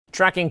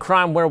Tracking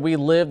crime where we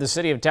live, the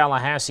city of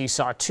Tallahassee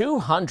saw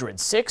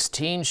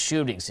 216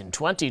 shootings in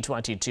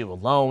 2022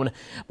 alone,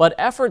 but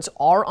efforts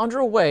are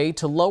underway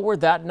to lower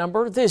that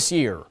number this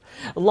year.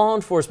 Law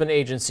enforcement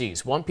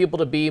agencies want people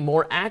to be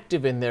more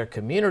active in their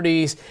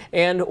communities,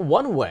 and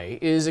one way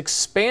is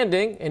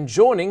expanding and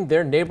joining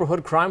their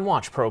neighborhood crime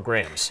watch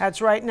programs.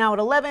 That's right. Now at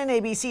 11,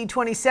 ABC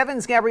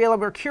 27's Gabriela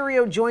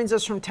Mercurio joins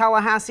us from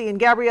Tallahassee. And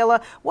Gabriela,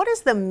 what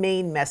is the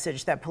main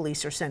message that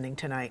police are sending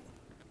tonight?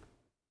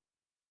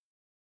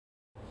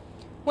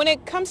 When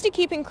it comes to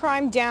keeping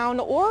crime down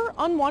or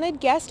unwanted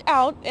guests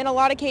out, in a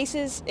lot of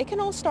cases, it can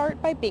all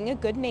start by being a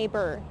good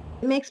neighbor.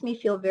 It makes me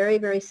feel very,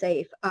 very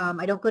safe.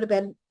 I don't go to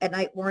bed at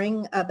night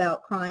worrying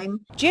about crime.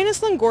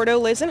 Janice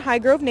Longordo lives in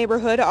Highgrove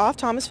neighborhood off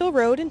Thomasville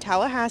Road in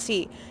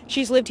Tallahassee.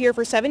 She's lived here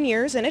for 7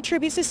 years and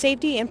attributes the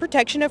safety and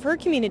protection of her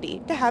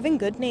community to having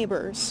good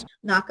neighbors.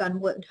 Knock on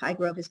wood,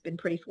 Highgrove has been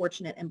pretty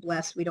fortunate and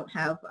blessed. We don't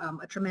have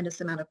a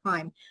tremendous amount of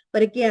crime.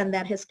 But again,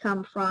 that has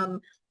come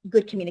from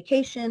good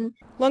communication.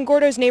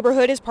 Longordo's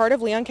neighborhood is part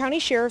of Leon County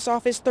Sheriff's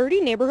Office 30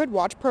 neighborhood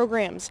watch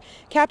programs.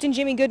 Captain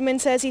Jimmy Goodman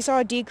says he saw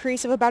a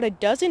decrease of about a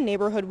dozen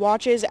neighborhood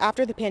watches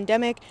after the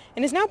pandemic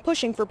and is now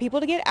pushing for people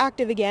to get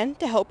active again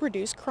to help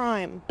reduce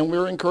crime. And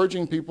we're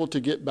encouraging people to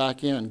get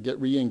back in, get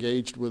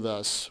re-engaged with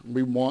us.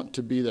 We want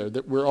to be there.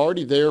 We're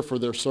already there for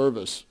their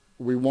service.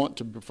 We want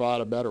to provide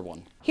a better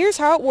one. Here's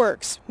how it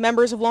works.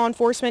 Members of law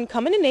enforcement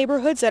come into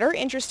neighborhoods that are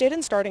interested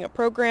in starting a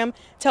program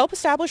to help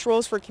establish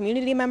roles for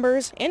community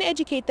members and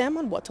educate them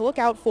on what to look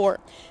out for.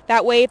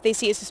 That way, if they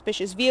see a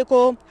suspicious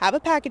vehicle, have a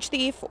package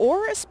thief,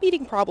 or a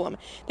speeding problem,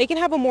 they can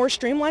have a more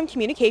streamlined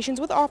communications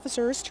with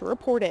officers to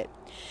report it.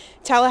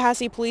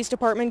 Tallahassee Police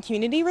Department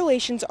Community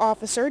Relations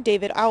Officer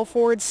David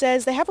Alford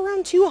says they have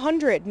around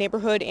 200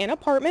 neighborhood and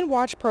apartment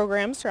watch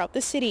programs throughout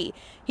the city.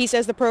 He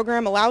says the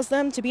program allows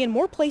them to be in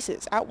more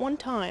places at one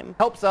time.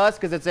 Helps us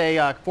because it's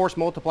a force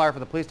multiplier for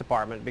the police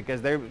department,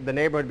 because the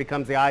neighborhood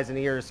becomes the eyes and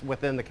ears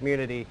within the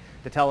community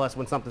to tell us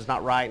when something's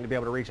not right and to be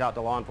able to reach out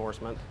to law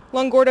enforcement.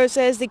 Longordo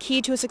says the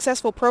key to a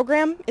successful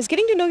program is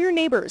getting to know your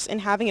neighbors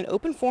and having an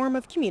open form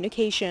of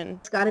communication.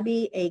 It's got to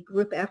be a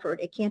group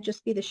effort. It can't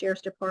just be the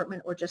sheriff's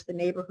department or just the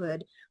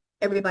neighborhood.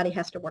 Everybody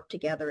has to work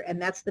together,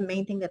 and that's the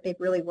main thing that they've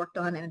really worked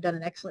on and done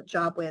an excellent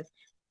job with,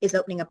 is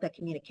opening up that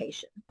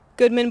communication.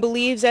 Goodman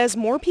believes as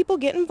more people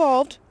get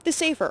involved, the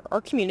safer our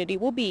community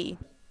will be.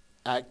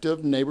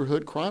 Active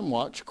neighborhood crime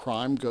watch,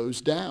 crime goes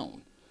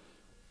down.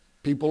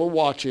 People are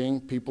watching,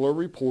 people are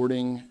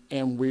reporting,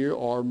 and we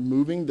are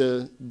moving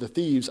the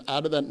thieves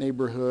out of that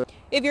neighborhood.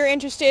 If you're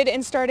interested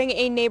in starting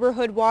a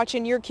neighborhood watch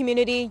in your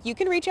community, you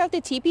can reach out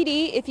to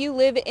TPD if you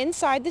live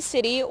inside the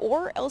city,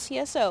 or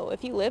LCSO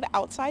if you live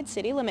outside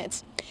city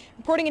limits.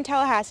 Reporting in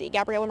Tallahassee,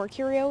 Gabriela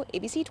Mercurio,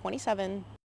 ABC 27.